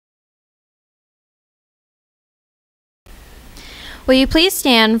Will you please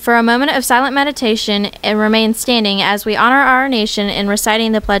stand for a moment of silent meditation and remain standing as we honor our nation in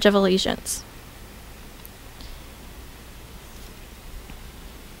reciting the Pledge of Allegiance.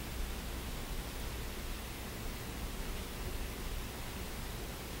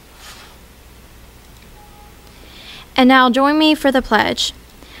 And now join me for the pledge.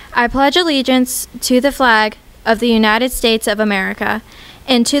 I pledge allegiance to the flag of the United States of America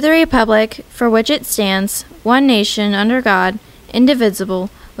and to the republic for which it stands, one nation under God, indivisible,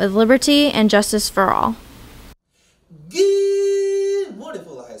 with liberty and justice for all. Good morning,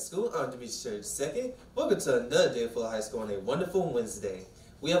 Foley High School. I'm Demetrius Church II. Welcome to another day of Foley High School on a wonderful Wednesday.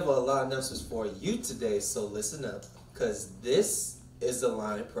 We have a lot of announcements for you today, so listen up, because this is the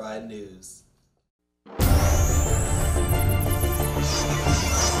Lion Pride News.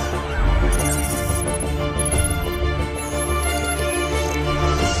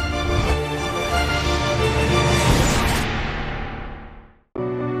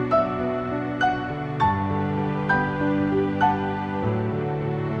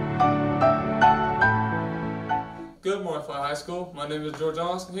 Good morning, Foley High School. My name is George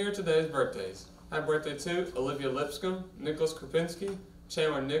Johnson. Here are today's birthdays. Happy birthday to Olivia Lipscomb, Nicholas Krupinski,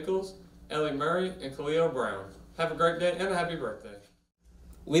 Chandler Nichols, Ellie Murray, and Khalil Brown. Have a great day and a happy birthday.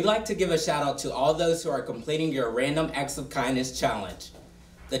 We'd like to give a shout out to all those who are completing your Random Acts of Kindness challenge.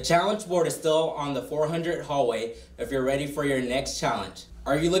 The challenge board is still on the 400 hallway if you're ready for your next challenge.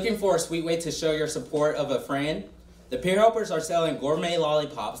 Are you looking for a sweet way to show your support of a friend? The peer helpers are selling gourmet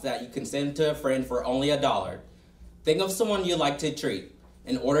lollipops that you can send to a friend for only $1. Think of someone you'd like to treat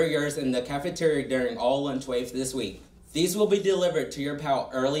and order yours in the cafeteria during all lunch waves this week. These will be delivered to your pal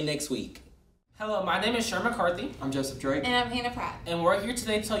early next week. Hello, my name is Sherman McCarthy. I'm Joseph Drake. And I'm Hannah Pratt. And we're here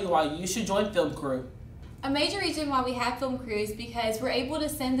today to tell you why you should join Film Crew. A major reason why we have Film Crew is because we're able to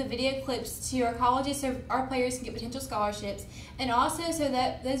send the video clips to our colleges so our players can get potential scholarships, and also so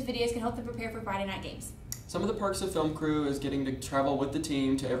that those videos can help them prepare for Friday night games. Some of the perks of Film Crew is getting to travel with the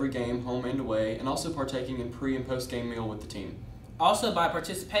team to every game, home and away, and also partaking in pre- and post-game meal with the team. Also, by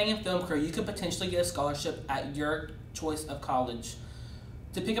participating in Film Crew, you could potentially get a scholarship at your choice of college.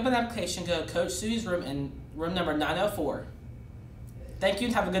 To pick up an application, go to Coach Susie's room in room number 904. Thank you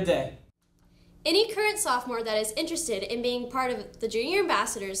and have a good day. Any current sophomore that is interested in being part of the Junior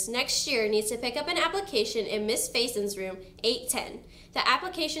Ambassadors next year needs to pick up an application in Miss Fason's room, 810. The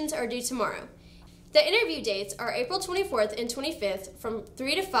applications are due tomorrow. The interview dates are April 24th and 25th from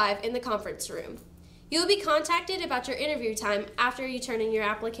 3 to 5 in the conference room. You will be contacted about your interview time after you turn in your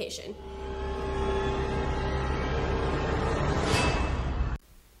application.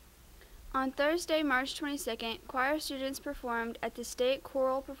 On Thursday, March 22nd, choir students performed at the State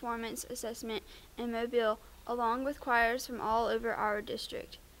Choral Performance Assessment in Mobile, along with choirs from all over our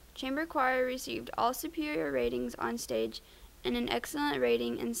district. Chamber Choir received all superior ratings on stage and an excellent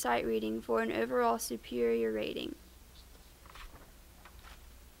rating in sight reading for an overall superior rating.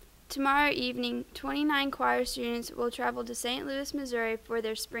 Tomorrow evening, 29 choir students will travel to St. Louis, Missouri for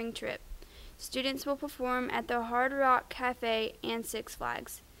their spring trip. Students will perform at the Hard Rock Cafe and Six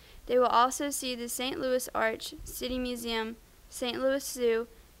Flags. They will also see the St. Louis Arch, City Museum, St. Louis Zoo,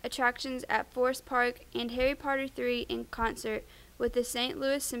 attractions at Forest Park, and Harry Potter 3 in concert with the St.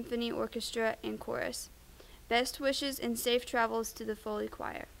 Louis Symphony Orchestra and Chorus. Best wishes and safe travels to the Foley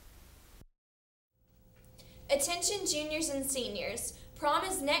Choir. Attention juniors and seniors. Prom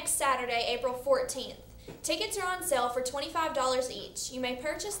is next Saturday, April 14th. Tickets are on sale for $25 each. You may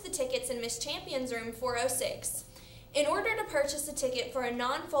purchase the tickets in Miss Champion's room 406. In order to purchase a ticket for a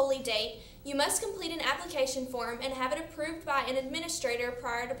non-Foley date, you must complete an application form and have it approved by an administrator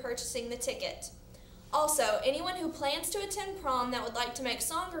prior to purchasing the ticket. Also, anyone who plans to attend prom that would like to make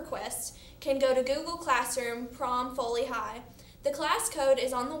song requests can go to Google Classroom Prom Foley High. The class code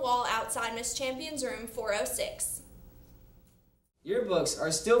is on the wall outside Miss Champion's room 406. Yearbooks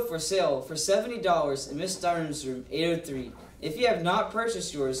are still for sale for $70 in Miss Diamond's room 803. If you have not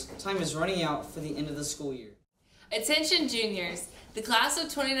purchased yours, time is running out for the end of the school year. Attention juniors, the class of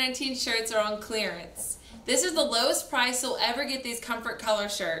 2019 shirts are on clearance. This is the lowest price you'll ever get these comfort color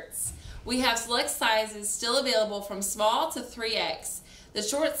shirts. We have select sizes still available from small to 3X. The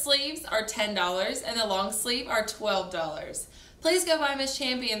short sleeves are $10 and the long sleeve are $12. Please go by Miss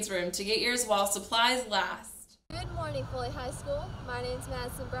Champion's room to get yours while supplies last. Good morning, Foley High School. My name is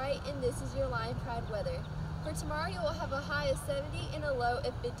Madison Bright and this is your Lion Pride weather. For tomorrow, you will have a high of 70 and a low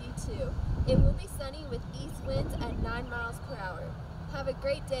of 52. It will be sunny with east winds at 9 miles per hour. Have a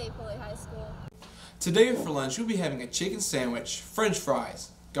great day, Foley High School. Today for lunch, we'll be having a chicken sandwich, french fries,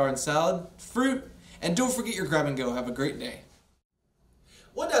 garden salad, fruit, and don't forget your grab and go. Have a great day.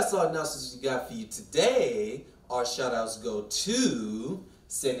 Well, that's all announcements we got for you today. Our shout outs go to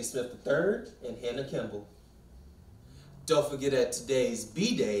Sandy Smith III and Hannah Kimball. Don't forget that today's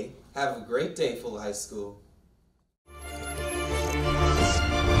B-Day. Have a great day, Foley High School.